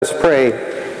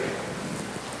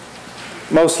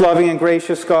Most loving and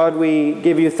gracious God, we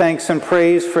give you thanks and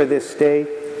praise for this day.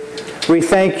 We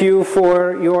thank you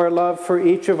for your love for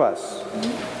each of us.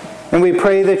 And we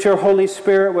pray that your Holy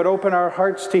Spirit would open our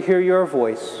hearts to hear your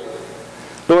voice.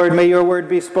 Lord, may your word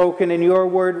be spoken and your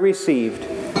word received.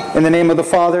 In the name of the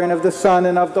Father, and of the Son,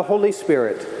 and of the Holy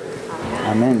Spirit.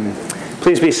 Amen.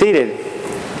 Please be seated.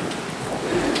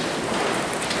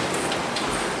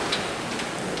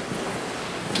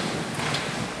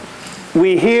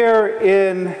 We hear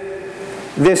in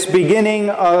this beginning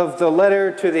of the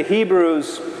letter to the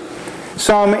Hebrews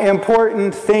some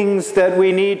important things that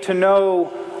we need to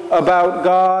know about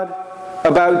God,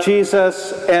 about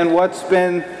Jesus, and what's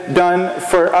been done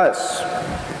for us.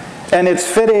 And it's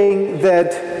fitting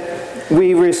that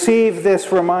we receive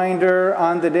this reminder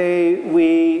on the day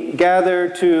we gather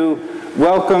to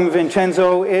welcome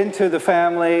Vincenzo into the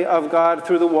family of God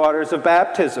through the waters of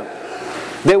baptism.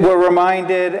 That we're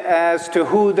reminded as to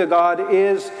who the God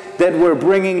is that we're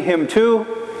bringing him to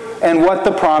and what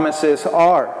the promises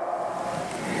are.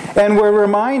 And we're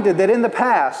reminded that in the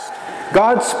past,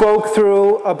 God spoke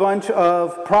through a bunch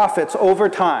of prophets over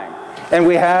time. And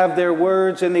we have their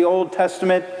words in the Old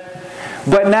Testament.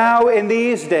 But now in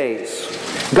these days,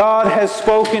 God has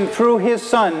spoken through his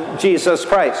Son, Jesus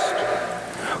Christ,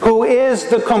 who is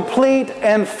the complete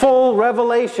and full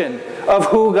revelation of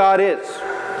who God is.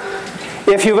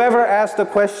 If you've ever asked the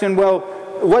question, well,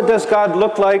 what does God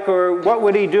look like, or what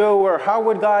would he do, or how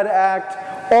would God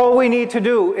act? All we need to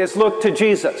do is look to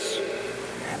Jesus,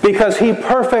 because he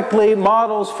perfectly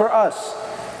models for us,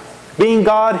 being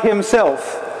God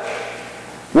himself,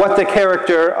 what the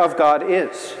character of God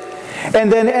is.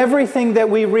 And then everything that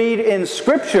we read in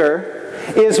Scripture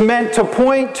is meant to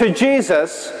point to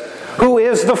Jesus, who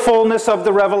is the fullness of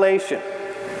the revelation.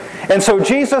 And so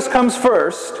Jesus comes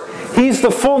first. He's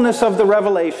the fullness of the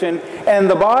revelation, and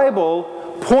the Bible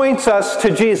points us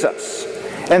to Jesus.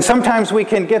 And sometimes we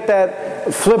can get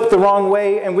that flipped the wrong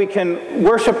way, and we can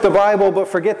worship the Bible but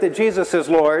forget that Jesus is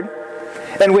Lord.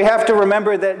 And we have to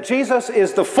remember that Jesus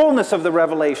is the fullness of the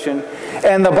revelation,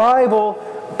 and the Bible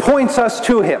points us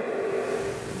to him.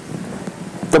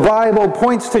 The Bible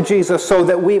points to Jesus so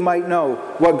that we might know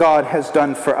what God has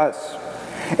done for us.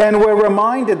 And we're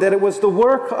reminded that it was the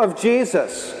work of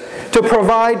Jesus to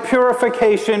provide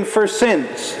purification for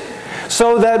sins,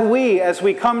 so that we, as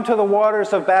we come to the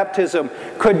waters of baptism,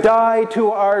 could die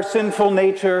to our sinful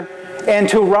nature and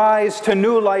to rise to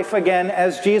new life again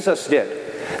as Jesus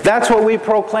did. That's what we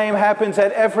proclaim happens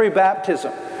at every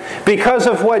baptism. Because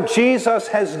of what Jesus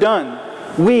has done,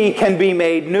 we can be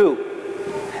made new,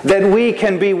 that we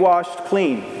can be washed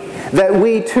clean, that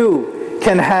we too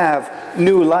can have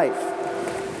new life.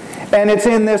 And it's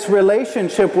in this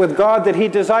relationship with God that he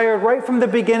desired right from the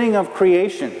beginning of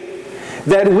creation,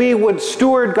 that we would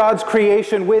steward God's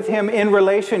creation with him, in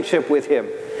relationship with him.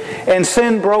 And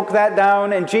sin broke that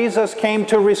down, and Jesus came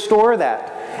to restore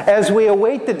that. As we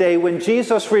await the day when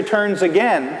Jesus returns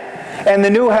again, and the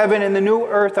new heaven and the new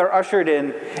earth are ushered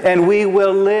in, and we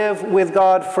will live with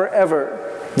God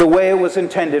forever, the way it was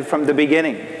intended from the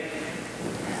beginning.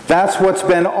 That's what's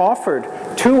been offered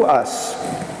to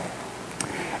us.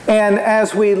 And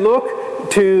as we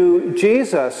look to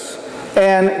Jesus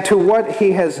and to what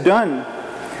he has done,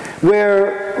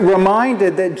 we're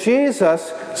reminded that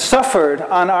Jesus suffered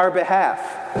on our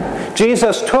behalf.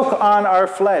 Jesus took on our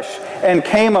flesh and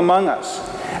came among us.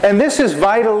 And this is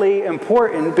vitally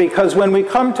important, because when we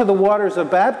come to the waters of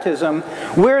baptism,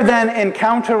 we're then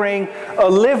encountering a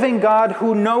living God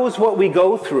who knows what we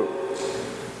go through.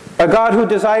 A God who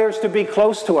desires to be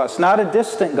close to us, not a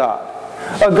distant God.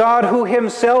 A God who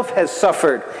himself has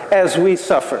suffered as we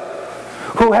suffer,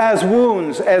 who has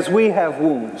wounds as we have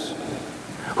wounds,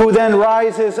 who then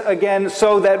rises again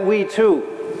so that we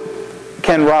too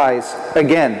can rise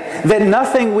again. That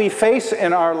nothing we face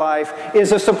in our life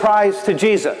is a surprise to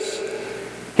Jesus.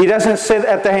 He doesn't sit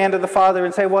at the hand of the Father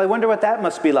and say, well, I wonder what that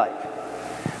must be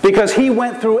like. Because he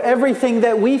went through everything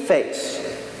that we face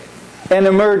and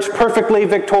emerged perfectly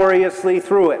victoriously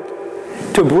through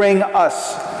it to bring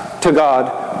us to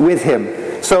God with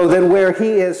him, so that where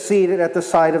he is seated at the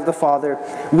side of the Father,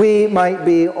 we might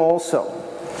be also.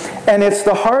 And it's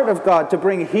the heart of God to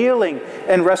bring healing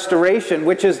and restoration,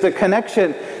 which is the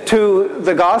connection to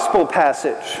the gospel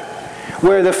passage,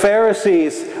 where the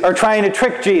Pharisees are trying to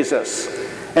trick Jesus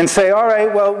and say, all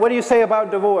right, well, what do you say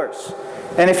about divorce?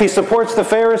 And if he supports the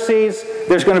Pharisees,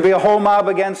 there's going to be a whole mob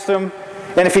against him.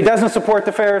 And if he doesn't support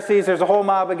the Pharisees, there's a whole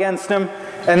mob against him.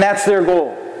 And that's their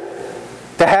goal,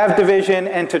 to have division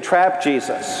and to trap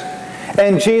Jesus.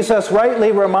 And Jesus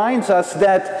rightly reminds us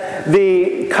that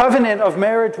the covenant of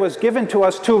marriage was given to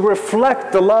us to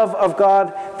reflect the love of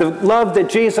God, the love that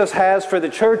Jesus has for the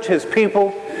church, his people,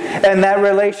 and that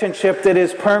relationship that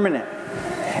is permanent.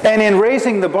 And in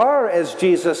raising the bar as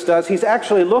Jesus does, he's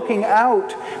actually looking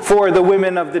out for the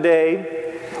women of the day,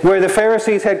 where the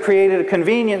Pharisees had created a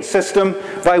convenient system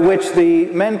by which the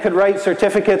men could write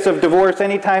certificates of divorce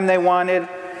anytime they wanted,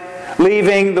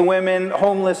 leaving the women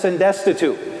homeless and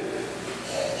destitute.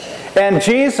 And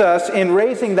Jesus, in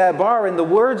raising that bar, in the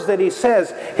words that he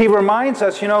says, he reminds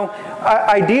us,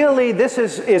 ideally this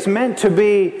is meant to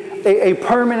be a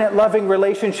permanent loving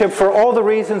relationship for all the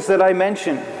reasons that I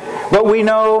mentioned. But we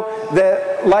know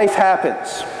that life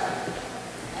happens.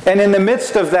 And in the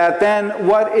midst of that, then,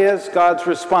 what is God's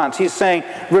response? He's saying,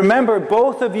 remember,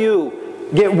 both of you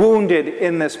get wounded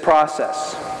in this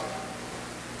process.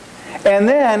 And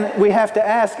then we have to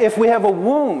ask, if we have a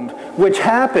wound, which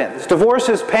happens, divorce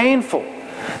is painful.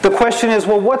 The question is,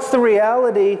 well, what's the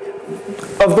reality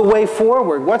of the way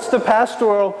forward? What's the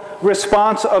pastoral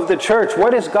response of the church?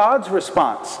 What is God's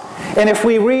response? And if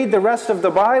we read the rest of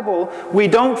the Bible, we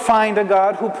don't find a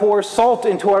God who pours salt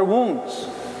into our wounds.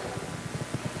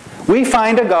 We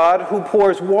find a God who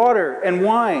pours water and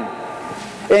wine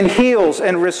and heals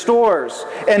and restores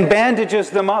and bandages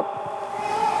them up.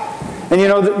 And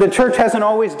the church hasn't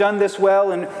always done this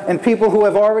well, and people who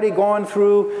have already gone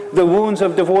through the wounds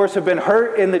of divorce have been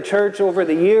hurt in the church over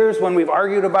the years when we've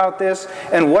argued about this,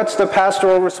 and what's the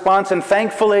pastoral response? And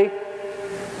thankfully,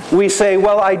 we say,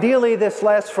 well, ideally this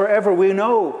lasts forever. We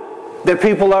know that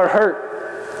people are hurt.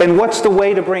 And what's the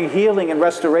way to bring healing and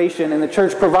restoration? And the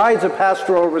church provides a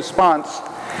pastoral response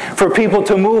for people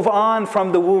to move on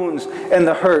from the wounds and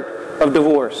the hurt of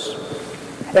divorce.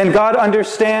 And God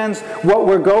understands what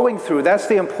we're going through. That's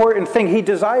the important thing. He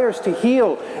desires to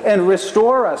heal and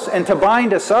restore us and to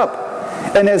bind us up.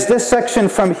 And as this section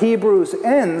from Hebrews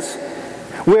ends,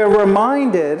 we're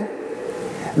reminded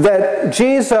that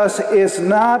Jesus is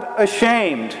not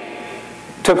ashamed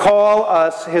to call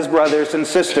us his brothers and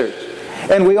sisters.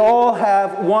 And we all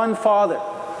have one Father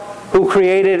who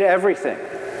created everything.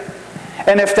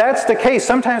 And if that's the case,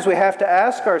 sometimes we have to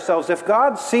ask ourselves, if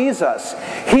God sees us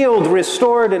healed,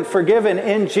 restored, and forgiven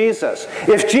in Jesus,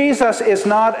 if Jesus is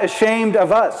not ashamed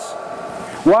of us,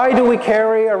 why do we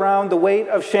carry around the weight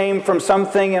of shame from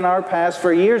something in our past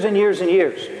for years and years and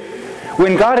years,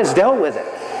 when God has dealt with it?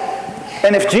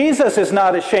 And if Jesus is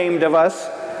not ashamed of us,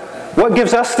 what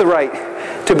gives us the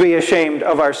right to be ashamed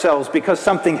of ourselves because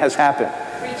something has happened?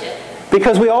 Preach it.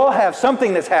 Because we all have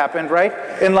something that's happened, right,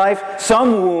 in life,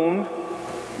 some wound.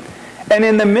 And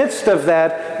in the midst of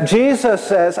that, Jesus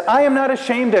says, I am not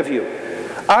ashamed of you.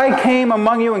 I came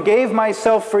among you and gave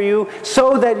myself for you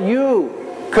so that you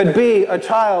could be a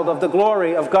child of the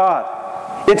glory of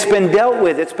God. It's been dealt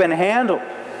with. It's been handled.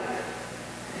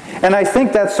 And I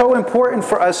think that's so important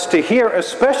for us to hear,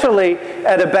 especially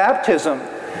at a baptism,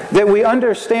 that we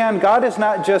understand God is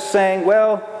not just saying,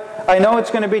 well, I know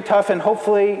it's going to be tough and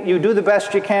hopefully you do the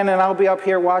best you can and I'll be up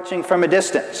here watching from a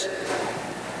distance.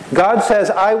 God says,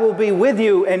 I will be with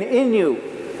you and in you,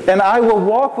 and I will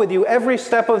walk with you every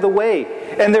step of the way.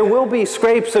 And there will be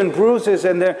scrapes and bruises,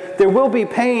 and there will be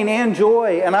pain and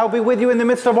joy, and I'll be with you in the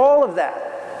midst of all of that.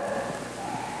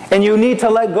 And you need to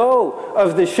let go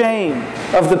of the shame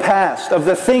of the past, of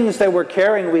the things that we're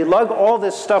carrying. We lug all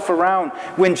this stuff around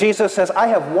when Jesus says, I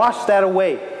have washed that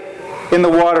away in the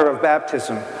water of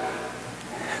baptism.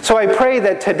 So I pray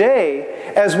that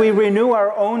today, as we renew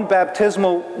our own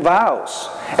baptismal vows,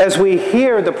 as we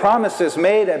hear the promises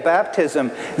made at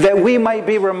baptism, that we might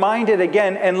be reminded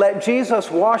again and let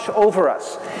Jesus wash over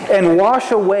us and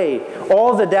wash away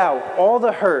all the doubt, all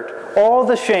the hurt, all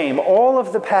the shame, all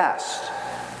of the past,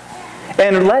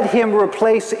 and let him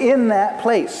replace in that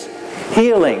place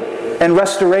healing and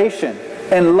restoration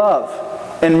and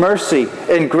love and mercy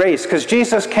and grace. Because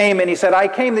Jesus came and he said, I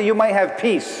came that you might have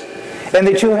peace and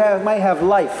that you might have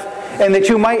life and that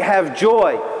you might have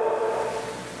joy.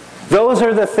 Those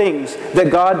are the things that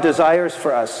God desires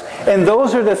for us. And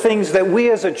those are the things that we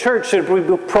as a church should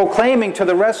be proclaiming to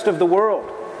the rest of the world.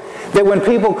 That when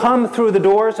people come through the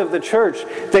doors of the church,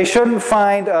 they shouldn't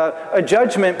find a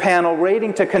judgment panel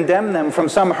waiting to condemn them from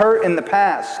some hurt in the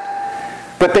past.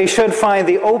 But they should find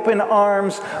the open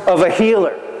arms of a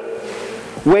healer,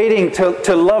 waiting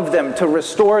to love them, to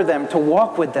restore them, to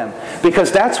walk with them.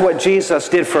 Because that's what Jesus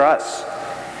did for us.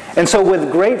 And so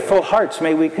with grateful hearts,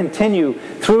 may we continue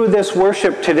through this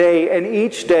worship today and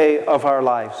each day of our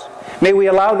lives. May we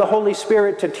allow the Holy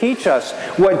Spirit to teach us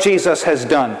what Jesus has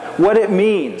done, what it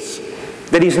means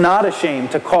that He's not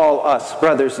ashamed to call us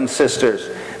brothers and sisters,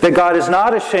 that God is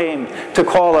not ashamed to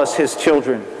call us His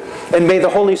children, And may the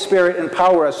Holy Spirit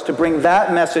empower us to bring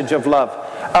that message of love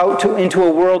out into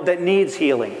a world that needs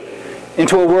healing,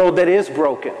 into a world that is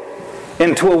broken,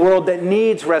 into a world that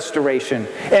needs restoration.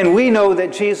 And we know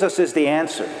that Jesus is the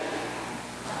answer.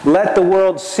 Let the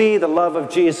world see the love of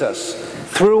Jesus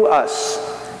through us,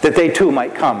 that they too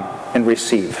might come and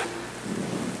receive.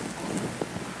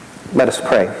 Let us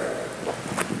pray.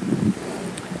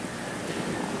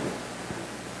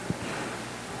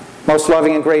 Most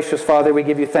loving and gracious Father, we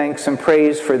give you thanks and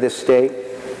praise for this day.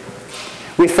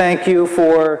 We thank you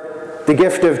for the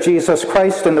gift of Jesus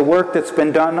Christ and the work that's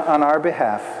been done on our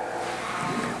behalf.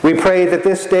 We pray that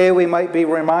this day we might be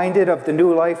reminded of the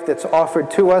new life that's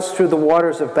offered to us through the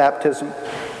waters of baptism.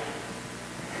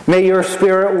 May your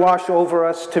Spirit wash over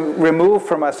us to remove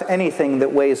from us anything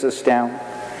that weighs us down,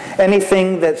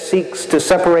 anything that seeks to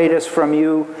separate us from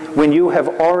you when you have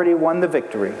already won the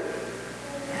victory.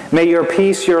 May your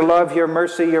peace, your love, your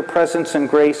mercy, your presence and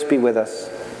grace be with us.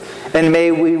 And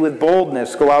may we with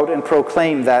boldness go out and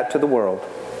proclaim that to the world.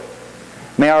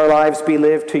 May our lives be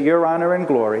lived to your honor and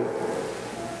glory.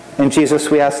 And Jesus,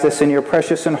 we ask this in your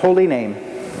precious and holy name.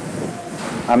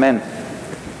 Amen.